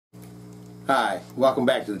Hi, welcome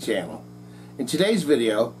back to the channel. In today's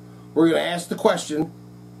video, we're going to ask the question,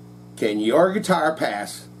 can your guitar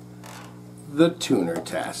pass the tuner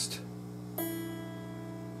test?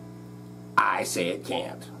 I say it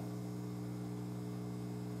can't.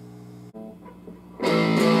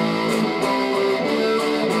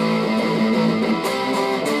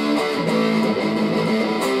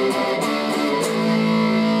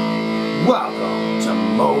 Welcome to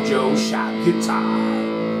Mojo Shop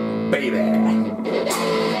Guitar, baby.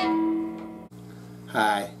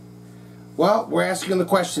 Hi. Well, we're asking the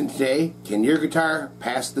question today, can your guitar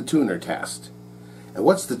pass the tuner test? And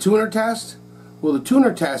what's the tuner test? Well, the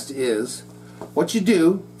tuner test is, what you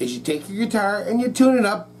do is you take your guitar and you tune it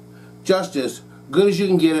up just as good as you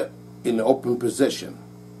can get it in the open position.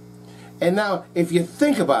 And now, if you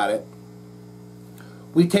think about it,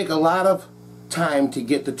 we take a lot of time to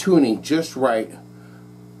get the tuning just right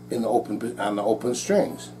in the on the open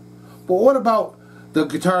strings. But what about the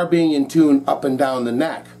guitar being in tune up and down the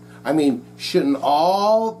neck? I mean, shouldn't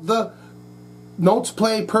all the notes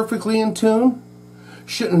play perfectly in tune?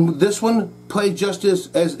 Shouldn't this one play just as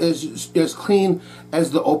clean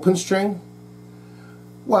as the open string?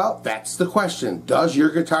 Well, that's the question. Does your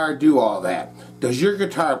guitar do all that? Does your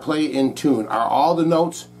guitar play in tune? Are all the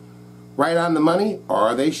notes right on the money, or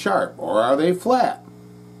are they sharp, or are they flat?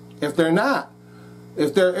 If they're not,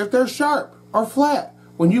 if they're sharp or flat,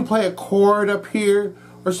 when you play a chord up here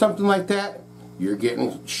or something like that, you're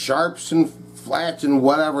getting sharps and flats and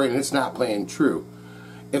whatever, and it's not playing true.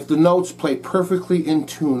 If the notes play perfectly in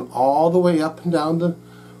tune all the way up and down the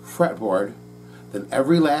fretboard, then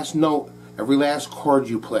every last note, every last chord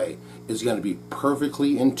you play is going to be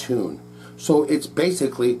perfectly in tune. So it's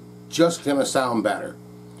basically just going to sound better.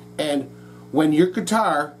 And when your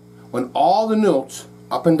guitar, when all the notes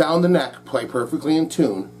up and down the neck play perfectly in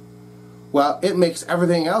tune, well, it makes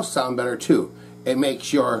everything else sound better too. It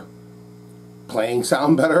makes your playing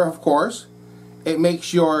sound better, of course. It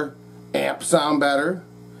makes your amp sound better.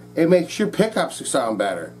 It makes your pickups sound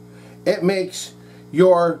better. It makes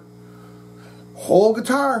your whole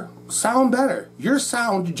guitar sound better. Your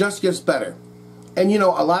sound just gets better. And you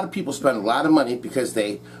know, a lot of people spend a lot of money because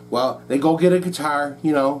they go get a guitar,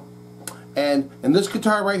 you know, and this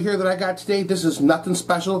guitar right here that I got today, this is nothing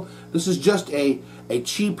special. This is just a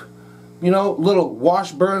cheap, you know, little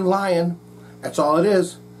Washburn Lion. That's all it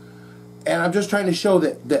is. And I'm just trying to show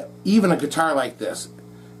that even a guitar like this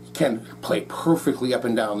can play perfectly up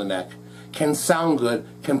and down the neck, can sound good,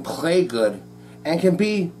 can play good, and can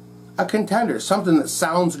be a contender, something that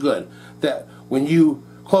sounds good, that when you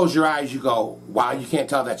close your eyes you go, wow, you can't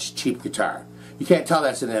tell that's a cheap guitar. You can't tell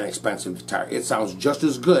that's an inexpensive guitar. It sounds just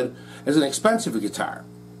as good as an expensive guitar.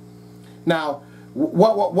 Now,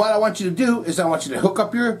 what I want you to do is I want you to hook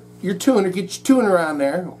up your tuner, get your tuner on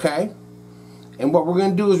there, okay? And what we're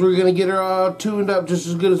going to do is we're going to get her all tuned up just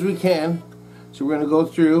as good as we can. So we're going to go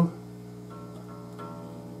through.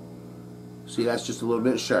 See, that's just a little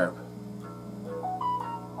bit sharp.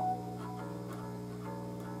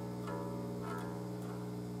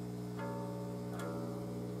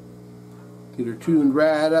 Get her tuned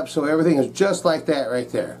right up so everything is just like that right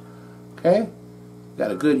there. Okay? Got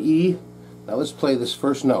a good E. Now let's play this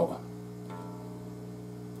first note.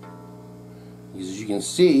 As you can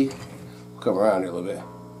see, we'll come around here a little bit.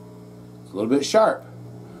 It's a little bit sharp.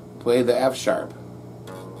 Play the F sharp.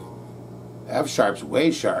 F sharp's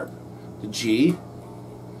way sharp. The G,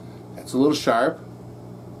 that's a little sharp.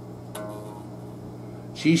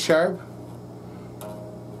 G sharp,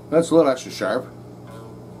 that's a little extra sharp.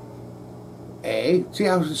 A, see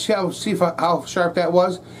how sharp that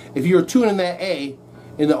was? If you were tuning that A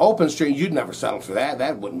in the open string, you'd never settle for that.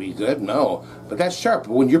 That wouldn't be good, no. But that's sharp.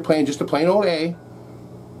 When you're playing just a plain old A,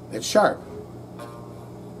 it's sharp.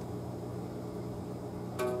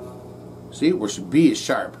 See, where B is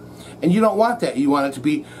sharp. And you don't want that. You want it to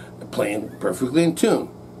be playing perfectly in tune.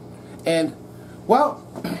 And, well,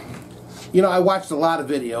 you know, I watched a lot of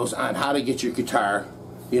videos on how to get your guitar,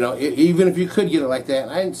 you know, even if you could get it like that.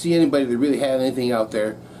 And I didn't see anybody that really had anything out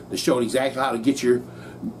there that showed exactly how to get your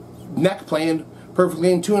neck playing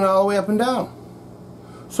perfectly in tune all the way up and down.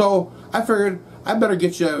 So I figured I better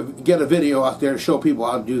get a video out there to show people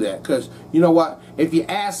how to do that. Because, you know what, if you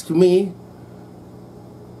ask me,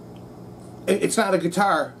 it's not a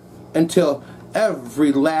guitar until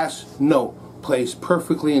every last note plays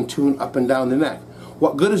perfectly in tune up and down the neck.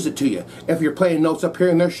 What good is it to you if you're playing notes up here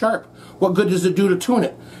and they're sharp? What good does it do to tune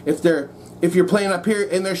it if you're playing up here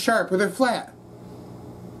and they're sharp or they're flat?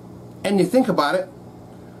 And you think about it,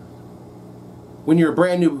 when you're a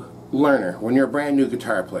brand new learner, when you're a brand new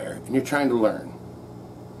guitar player and you're trying to learn,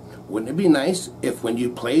 wouldn't it be nice if when you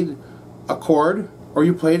played a chord or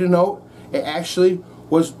you played a note, it actually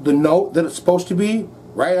was the note that it's supposed to be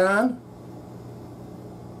right on.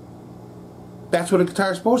 That's what a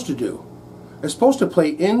guitar is supposed to do. It's supposed to play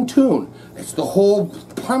in tune. It's the whole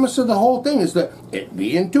premise of the whole thing, is that it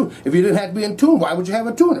be in tune. If you didn't have to be in tune, why would you have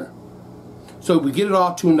a tuner? So we get it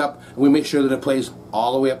all tuned up, and we make sure that it plays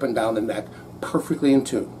all the way up and down the neck, perfectly in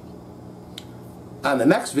tune. On the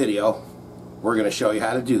next video, we're going to show you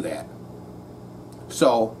how to do that.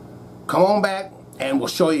 So come on back, and we'll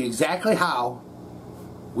show you exactly how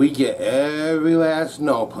we get every last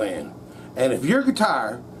note playing. And if your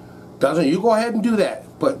guitar doesn't, you go ahead and do that.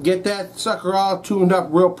 But get that sucker all tuned up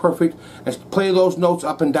real perfect and play those notes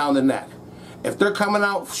up and down the neck. If they're coming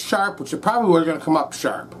out sharp, which are probably going to come up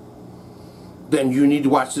sharp, then you need to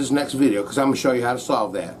watch this next video, because I'm going to show you how to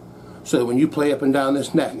solve that. So that when you play up and down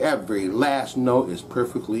this neck, every last note is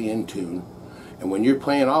perfectly in tune. And when you're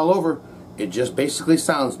playing all over, it just basically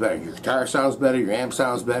sounds better. Your guitar sounds better, your amp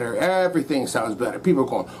sounds better, everything sounds better. People are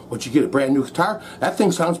going, "What, you get a brand new guitar? That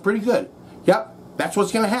thing sounds pretty good." Yep, that's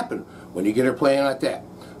what's going to happen when you get her playing like that.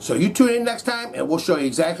 So you tune in next time, and we'll show you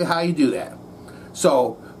exactly how you do that.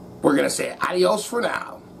 So we're going to say adios for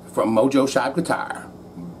now from Mojo Shop Guitar.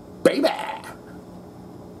 Baby!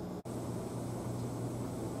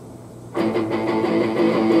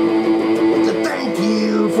 Thank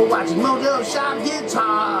you for watching Mojo Shop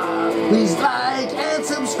Guitar. Please like,